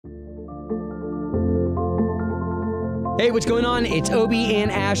Hey, what's going on? It's Obie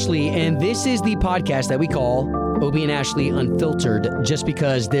and Ashley, and this is the podcast that we call Obie and Ashley Unfiltered, just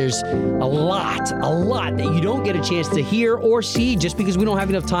because there's a lot that you don't get a chance to hear or see just because we don't have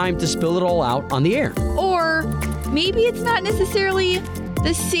enough time to spill it all out on the air. Or maybe it's not necessarily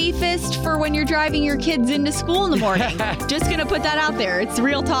the safest for when you're driving your kids into school in the morning. Just gonna put that out there. It's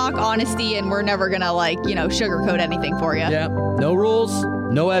real talk, honesty, and we're never gonna sugarcoat anything for you. Yeah, no rules,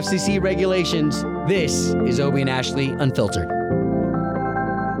 no FCC regulations. This is Obie and Ashley Unfiltered.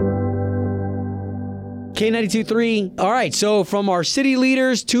 K92.3. All right, so from our city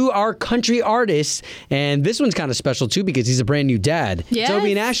leaders to our country artists, and this one's kind of special too because he's a brand new dad. Yes. It's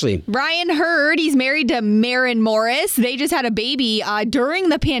Obie and Ashley. Ryan Hurd, he's married to Maren Morris. They just had a baby during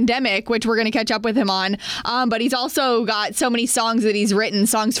the pandemic, which we're going to catch up with him on. But he's also got so many songs that he's written,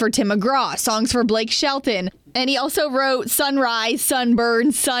 songs for Tim McGraw, songs for Blake Shelton. And he also wrote Sunrise,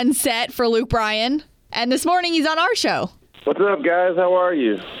 Sunburn, Sunset for Luke Bryan. And this morning he's on our show. What's up, guys? How are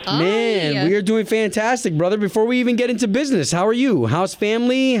you? Man, we are doing fantastic, brother. Before we even get into business, how are you? How's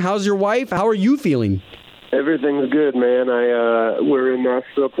family? How's your wife? How are you feeling? Everything's good, man. We're in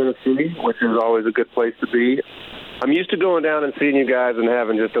Nashville, Tennessee, which is always a good place to be. I'm used to going down and seeing you guys and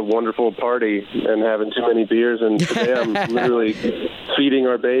having just a wonderful party and having too many beers, and today I'm literally feeding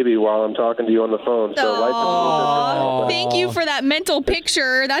our baby while I'm talking to you on the phone. So life is a little bit Thank you for that mental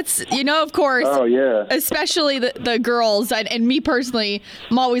picture. That's, of course, especially the girls and me personally,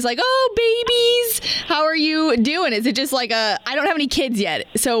 I'm always like, oh, babies, how are you doing? Is it just like I don't have any kids yet.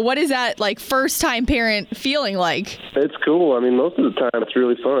 So what is that first time parent feeling like? It's cool. I mean, most of the time it's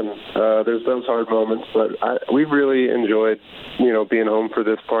really fun. There's those hard moments, but we've really enjoyed, being home for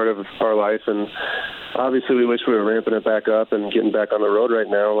this part of our life, and obviously we wish we were ramping it back up and getting back on the road right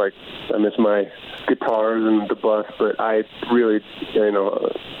now. Like, I miss my guitars and the bus, but I really,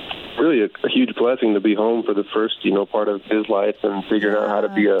 really a huge blessing to be home for the first, part of his life and figuring out how to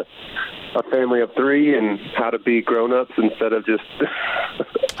be a family of three and how to be grown-ups instead of just,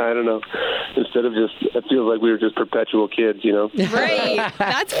 it feels like we were just perpetual kids, Right.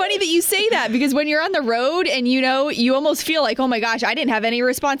 That's funny that you say that, because when you're on the road and, you almost feel like, oh my gosh, I didn't have any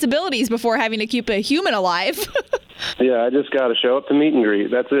responsibilities before having to keep a human alive. Yeah, I just got to show up to meet and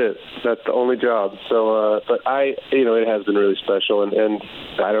greet. That's it. That's the only job. So, but it has been really special, and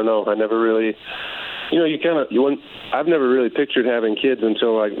I don't know, I never really, I've never really pictured having kids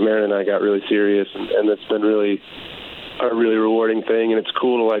until Maren and I got really serious, and it's been really a really rewarding thing, and it's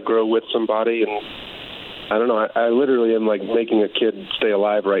cool to grow with somebody. And I don't know, I literally am making a kid stay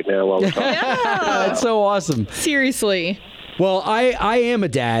alive right now while we're talking. Yeah, that's so awesome. Seriously. Well, I am a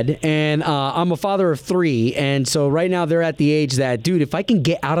dad, and I'm a father of three, and so right now they're at the age that, dude, if I can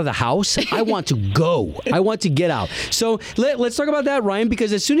get out of the house, I want to go. I want to get out. So let's talk about that, Ryan,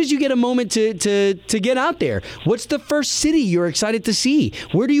 because as soon as you get a moment to get out there, what's the first city you're excited to see?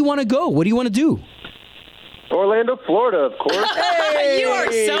 Where do you want to go? What do you want to do? Orlando, Florida, of course. Hey! You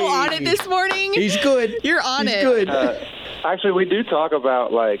are so on it this morning. He's good. You're on He's it. Good. Actually, we do talk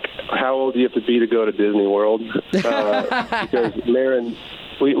about how old you have to be to go to Disney World, because Maren,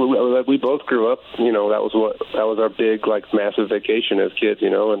 we both grew up. That was our big massive vacation as kids.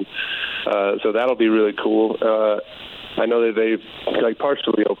 And so that'll be really cool. I know that they've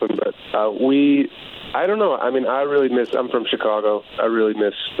partially opened, but I don't know. I mean, I'm from Chicago. I really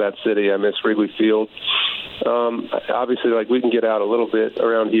miss that city. I miss Wrigley Field. Obviously, we can get out a little bit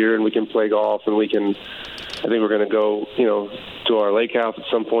around here, and we can play golf, and I think we're going to go, to our lake house at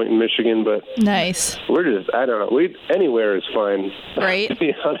some point in Michigan, but nice. We're just, I don't know. Anywhere is fine. Right. To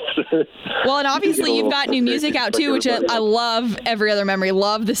be honest. Well, and obviously you've got new music out too, which I love. Every Other Memory,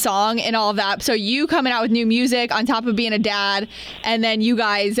 love the song and all of that. So you coming out with new music on top of being a dad, and then you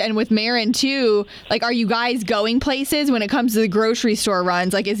guys, and with Maren too, are you guys going places when it comes to the grocery store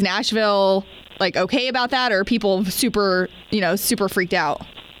runs? Is Nashville okay about that, or are people super freaked out?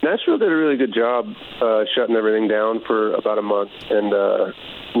 Nashville did a really good job shutting everything down for about a month, and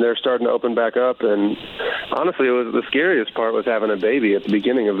they're starting to open back up. And honestly, the scariest part was having a baby at the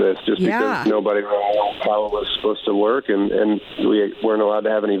beginning of this, just because nobody really knew how it was supposed to work, and we weren't allowed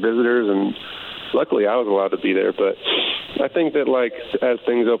to have any visitors. And luckily, I was allowed to be there. But I think that as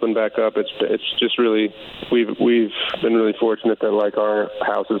things open back up, it's just really we've been really fortunate that our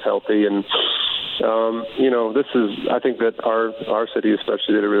house is healthy, and I think that our city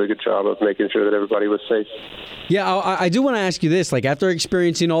especially did a really good job of making sure that everybody was safe. Yeah, I do want to ask you this. After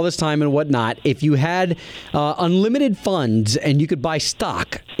experiencing all this time and whatnot, if you had unlimited funds and you could buy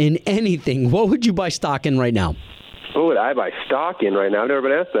stock in anything, what would you buy stock in right now? what would I buy stock in right now? I've never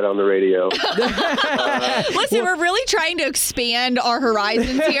been asked that on the radio. Listen, we're really trying to expand our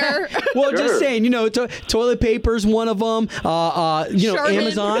horizons here. Well, Sure. just saying, toilet paper's one of them. Charmin.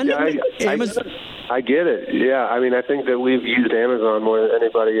 Amazon. I get it. Yeah, I mean, I think that we've used Amazon more than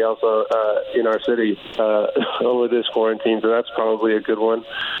anybody else in our city over this quarantine, so that's probably a good one.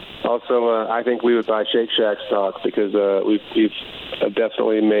 Also, I think we would buy Shake Shack stock because we've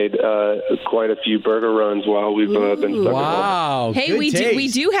definitely made quite a few burger runs while we've been stuck at home. Wow. Hey, good we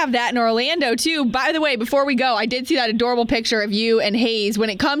taste. do have that in Orlando too. By the way, before we go, I did see that adorable picture of you and Hayes. When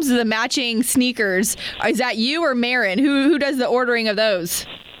it comes to the matching sneakers, is that you or Marin? Who does the ordering of those?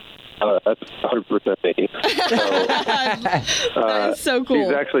 That's 100% me. That is so cool.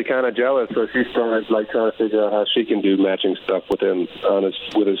 She's actually kind of jealous, so she started trying to figure out how she can do matching stuff with him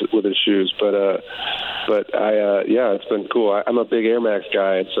with his shoes. But it's been cool. I'm a big Air Max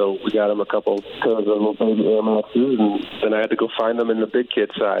guy, and so we got him a couple pairs of little baby Air Maxes, and then I had to go find them in the big kid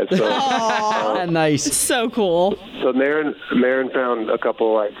size. So nice. So cool. So Marin found a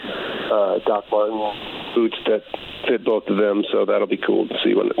couple Doc Martin boots that fit both of them, so that'll be cool to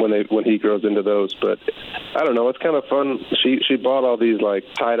see when he grows into those. But I don't know, it's kind of fun. She bought all these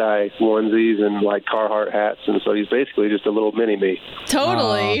tie-dye onesies and Carhartt hats, and so he's basically just a little mini me.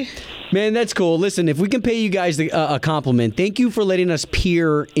 Totally. Man, that's cool. Listen, if we can pay you guys a compliment, thank you for letting us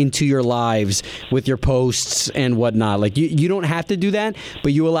peer into your lives with your posts and whatnot. You don't have to do that,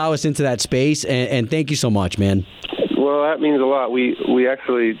 but you allow us into that space, and thank you so much, man. Well, that means a lot. We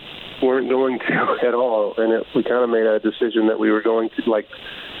actually weren't going to at all, and we kind of made a decision that we were going to,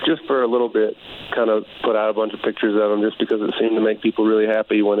 just for a little bit, kind of put out a bunch of pictures of them just because it seemed to make people really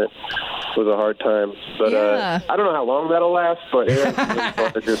happy when it was a hard time. But I don't know how long that'll last, but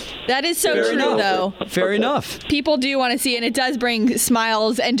that is so true, though. Fair enough. People do want to see it, and it does bring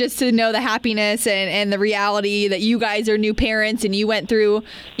smiles, and just to know the happiness and the reality that you guys are new parents and you went through,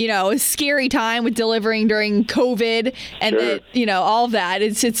 a scary time with delivering during COVID, and Sure. that, all of that.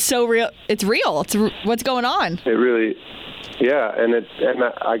 It's so real. It's real. It's what's going on. It really. Yeah, and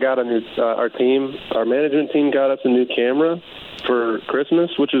I got a new. Our management team got us a new camera for Christmas,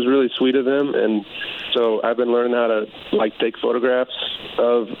 which is really sweet of them. And so I've been learning how to take photographs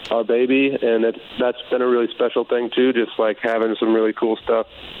of our baby, and that's been a really special thing too. Just having some really cool stuff,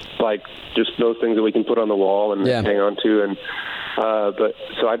 just those things that we can put on the wall and hang on to. And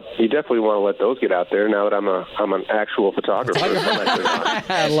you definitely want to let those get out there now that I'm an actual photographer.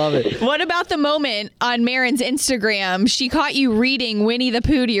 I love it. What about the moment on Marin's Instagram? She caught you reading Winnie the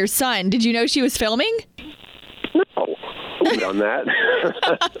Pooh to your son. Did you know she was filming? No, on that.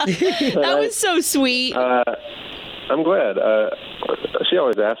 That was so sweet. I'm glad. She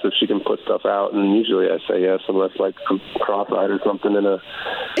always asks if she can put stuff out, and usually I say yes, unless I'm cross-eyed or something in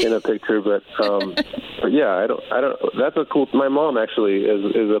a picture. But yeah, I don't. That's a cool. My mom actually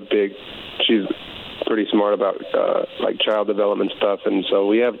is a big. She's pretty smart about child development stuff, and so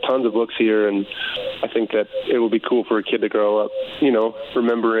we have tons of books here, and I think that it would be cool for a kid to grow up,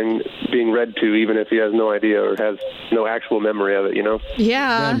 remembering being read to, even if he has no idea or has no actual memory of it.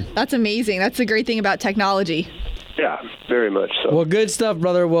 Yeah, that's amazing. That's the great thing about technology. Yeah, very much so. Well, good stuff,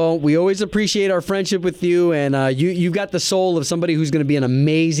 brother. Well, we always appreciate our friendship with you, and you've got the soul of somebody who's going to be an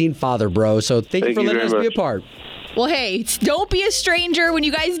amazing father, bro. So thank you for letting us be a part. Well, hey, don't be a stranger when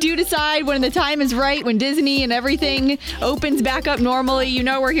you guys do decide when the time is right, when Disney and everything opens back up normally.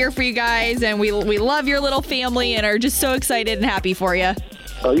 We're here for you guys, and we love your little family and are just so excited and happy for you.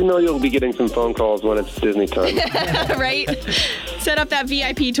 Oh, you'll be getting some phone calls when it's Disney time. Right? Set up that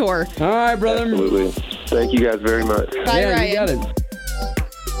VIP tour. All right, brother. Absolutely. Thank you guys very much. Bye, yeah, Ryan. you got it.